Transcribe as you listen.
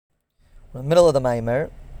We're in the middle of the Maamer,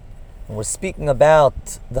 and we're speaking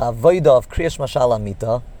about the Avodah of Kriyat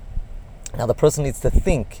Hamata. Now the person needs to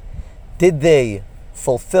think, did they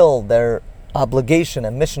fulfill their obligation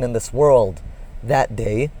and mission in this world that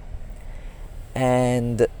day?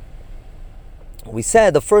 And we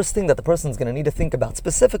said the first thing that the person is going to need to think about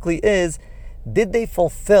specifically is, did they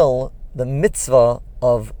fulfill the mitzvah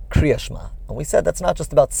of Kriyat Shema? And we said that's not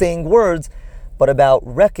just about saying words, but about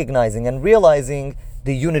recognizing and realizing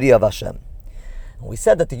the unity of Hashem. And we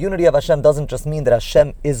said that the unity of Hashem doesn't just mean that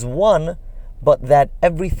Hashem is one, but that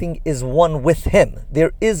everything is one with Him.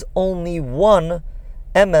 There is only one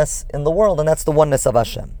emes in the world, and that's the oneness of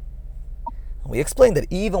Hashem. And we explained that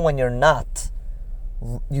even when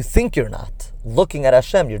you think you're not looking at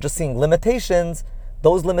Hashem, you're just seeing limitations,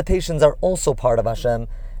 those limitations are also part of Hashem.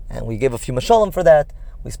 And we gave a few mashalim for that.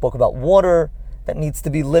 We spoke about water that needs to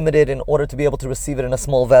be limited in order to be able to receive it in a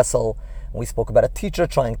small vessel. And we spoke about a teacher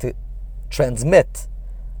trying to transmit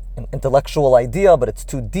an intellectual idea, but it's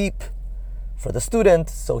too deep for the student,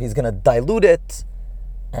 so he's going to dilute it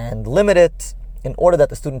and limit it in order that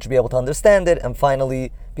the student should be able to understand it and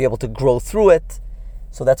finally be able to grow through it.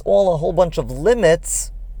 So that's all a whole bunch of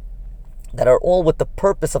limits that are all with the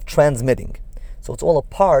purpose of transmitting. So it's all a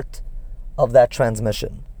part of that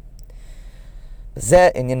transmission. And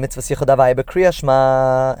this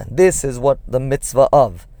is what the mitzvah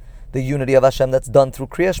of the unity of Hashem that's done through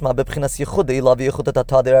Kriyat Shema.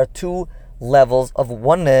 There are two levels of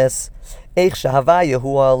oneness.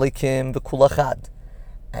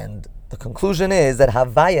 And the conclusion is that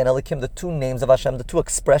Havaya and Elikim, the two names of Hashem, the two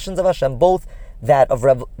expressions of Hashem, both that of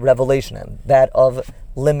revelation and that of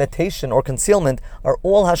limitation or concealment, are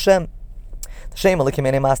all Hashem.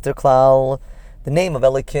 The name of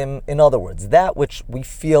Elikim, in other words, that which we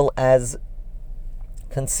feel as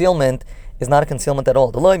concealment is not a concealment at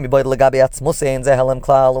all.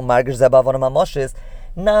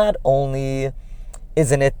 Not only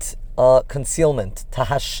isn't it concealment to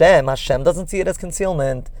Hashem, Hashem doesn't see it as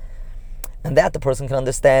concealment, and that the person can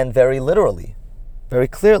understand very literally, very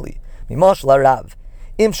clearly. The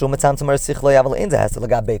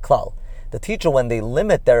teacher, when they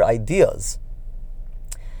limit their ideas,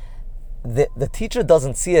 the teacher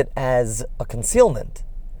doesn't see it as a concealment.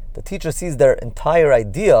 The teacher sees their entire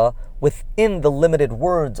idea within the limited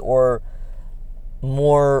words or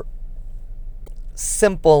more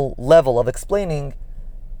simple level of explaining.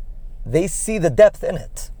 They see the depth in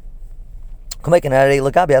it. So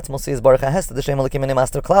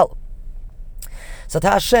to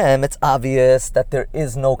Hashem, it's obvious that there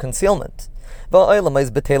is no concealment.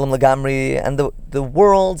 And the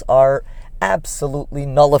worlds are absolutely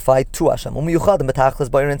nullified to Hashem. And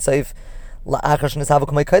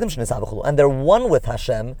they're one with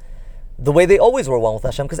Hashem the way they always were one with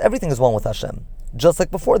Hashem, because everything is one with Hashem. Just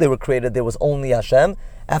like before they were created, there was only Hashem.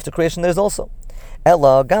 After creation, there's also. The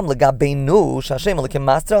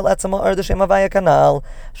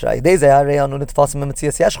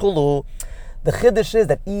chiddush is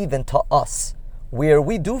that even to us, where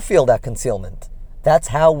we do feel that concealment, that's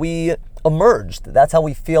how we emerged. That's how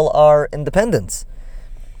we feel our independence.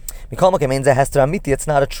 It's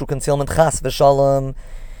not a true concealment.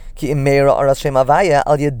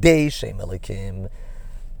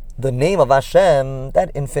 The name of Hashem,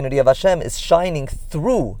 that infinity of Hashem, is shining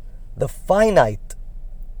through the finite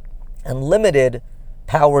and limited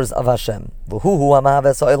powers of Hashem. And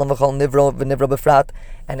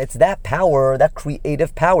it's that power, that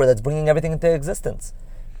creative power, that's bringing everything into existence.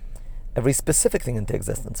 Every specific thing into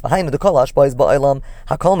existence.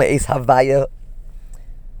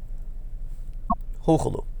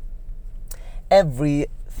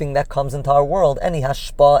 Everything that comes into our world, any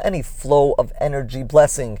hashpa, any flow of energy,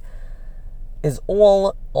 blessing, is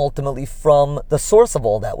all ultimately from the source of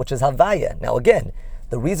all that, which is Havaya. Now again,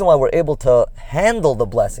 the reason why we're able to handle the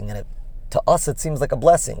blessing, and to us it seems like a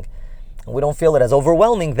blessing, and we don't feel it as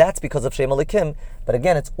overwhelming, that's because of Shem Elikim. But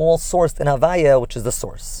again, it's all sourced in Havaya, which is the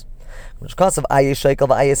source. Where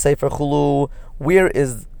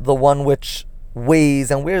is the one which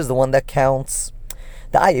weighs, and where is the one that counts?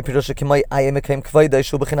 The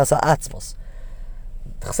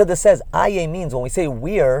Chassidus says, Aye means, when we say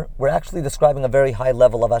we're actually describing a very high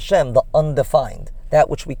level of Hashem, the undefined, that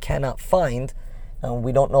which we cannot find, and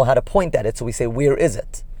we don't know how to point at it, so we say, where is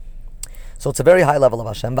it? So it's a very high level of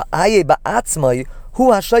Hashem. But Aye ba'atzmai,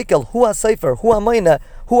 hu ha'shaykel, hu ha'sefer, hu ha'mayna,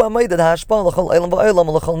 hu ha'mayda ha'ashpa, l'chol eilam va'olam,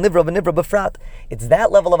 l'chol nivra v'nivra b'frat. It's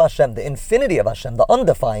that level of Hashem, the infinity of Hashem, the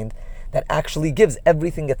undefined, that actually gives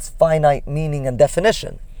everything its finite meaning and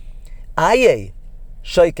definition. Aye,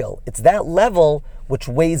 shaykel, it's that level which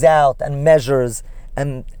weighs out and measures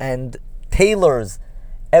and tailors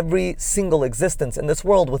every single existence in this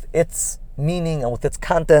world with its meaning and with its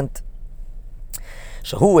content.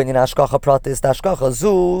 This is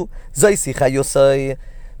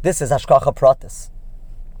hashkacha pratis.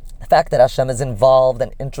 The fact that Hashem is involved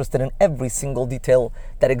and interested in every single detail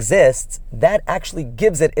that exists, that actually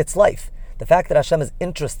gives it its life. The fact that Hashem is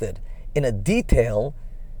interested in a detail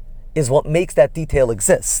is what makes that detail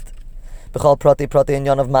exist. B'chal prati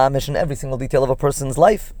inyan of Maamer, in every single detail of a person's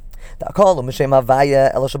life. So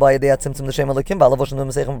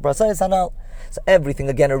everything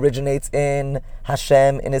again originates in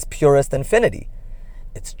Hashem in His purest infinity.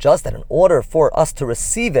 It's just that in order for us to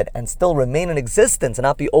receive it and still remain in existence and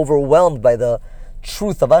not be overwhelmed by the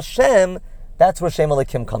truth of Hashem, that's where Shem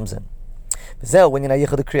Elokim comes in. This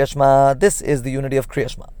is the unity of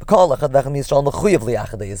Kriyat Shema.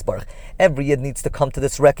 Every Yid needs to come to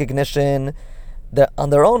this recognition on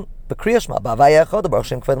their own.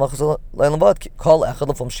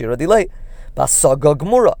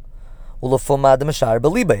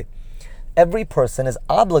 Every person is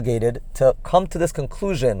obligated to come to this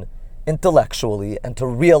conclusion intellectually and to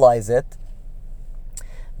realize it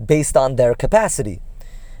based on their capacity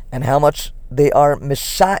and how much they are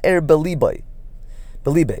misha'er belibay.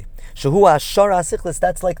 Shehu hashara sichlis,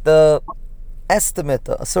 that's like the estimate,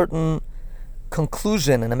 a certain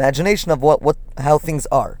conclusion and imagination of how things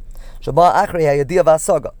are. Shaba achrei hayadiyah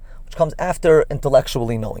v'asaga, which comes after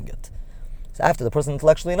intellectually knowing it. So after the person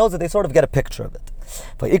intellectually knows it, they sort of get a picture of it.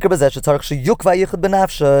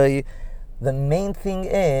 The main thing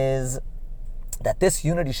is that this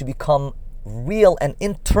unity should become real and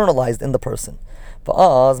internalized in the person.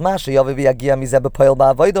 What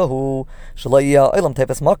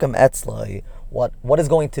is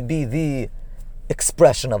going to be the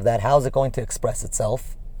expression of that? How is it going to express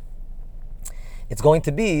itself? It's going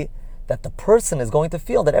to be that the person is going to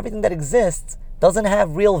feel that everything that exists doesn't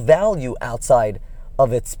have real value outside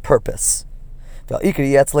of its purpose. And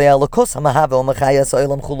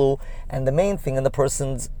the main thing in the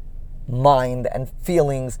person's mind and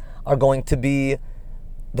feelings are going to be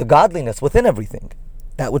the godliness within everything,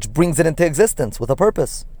 that which brings it into existence with a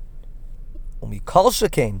purpose. So,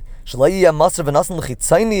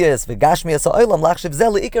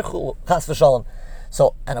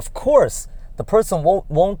 and of course, the person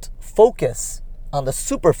won't focus on the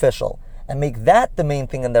superficial and make that the main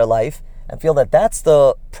thing in their life and feel that that's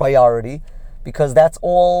the priority, because that's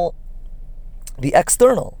all the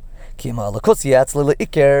external.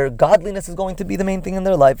 Godliness is going to be the main thing in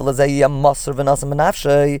their life.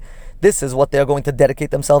 This is what they're going to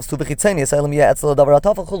dedicate themselves to.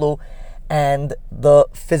 And the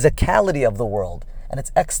physicality of the world and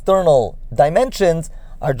its external dimensions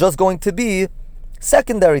are just going to be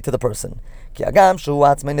secondary to the person. Even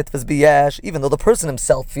though the person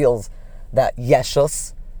himself feels that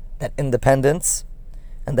yeshus, that independence,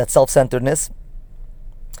 and that self-centeredness,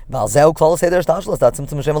 that's actually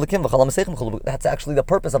the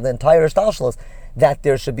purpose of the entire Ishtalshalos, that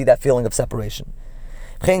there should be that feeling of separation.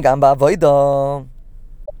 And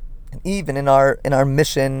even in our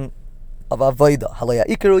mission of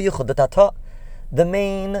Avodah, the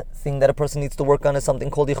main thing that a person needs to work on is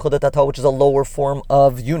something called Yichud Atah, which is a lower form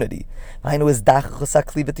of unity. What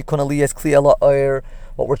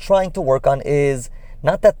we're trying to work on is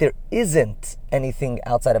not that there isn't anything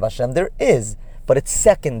outside of Hashem. There is, but it's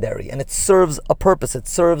secondary, and it serves a purpose. It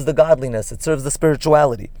serves the godliness. It serves the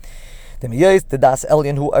spirituality. Even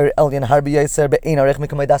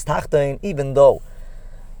though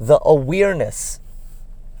the awareness,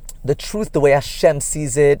 the truth, the way Hashem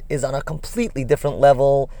sees it, is on a completely different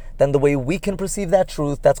level than the way we can perceive that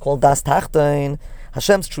truth. That's called Das Tachtein.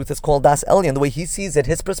 Hashem's truth is called Das Elyon, the way He sees it,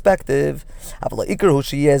 His perspective. The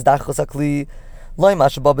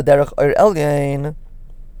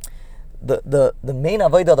main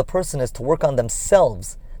avodah of the person is to work on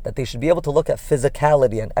themselves, that they should be able to look at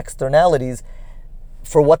physicality and externalities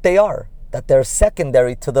for what they are, that they're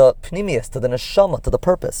secondary to the pnimius, to the neshama, to the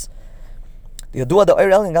purpose.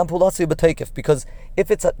 Because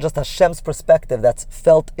if it's just Hashem's perspective that's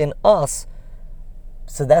felt in us,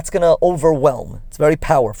 so that's going to overwhelm. It's very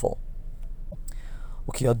powerful.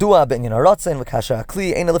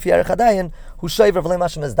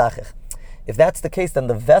 If that's the case, then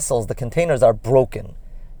the vessels, the containers are broken.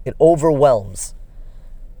 It overwhelms.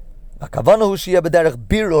 And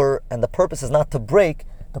the purpose is not to break,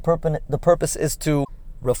 the purpose is to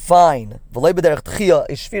refine.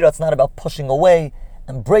 It's not about pushing away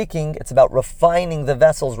and breaking, it's about refining the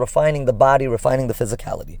vessels, refining the body, refining the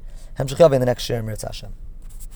physicality. In the next share, Mirz Hashem.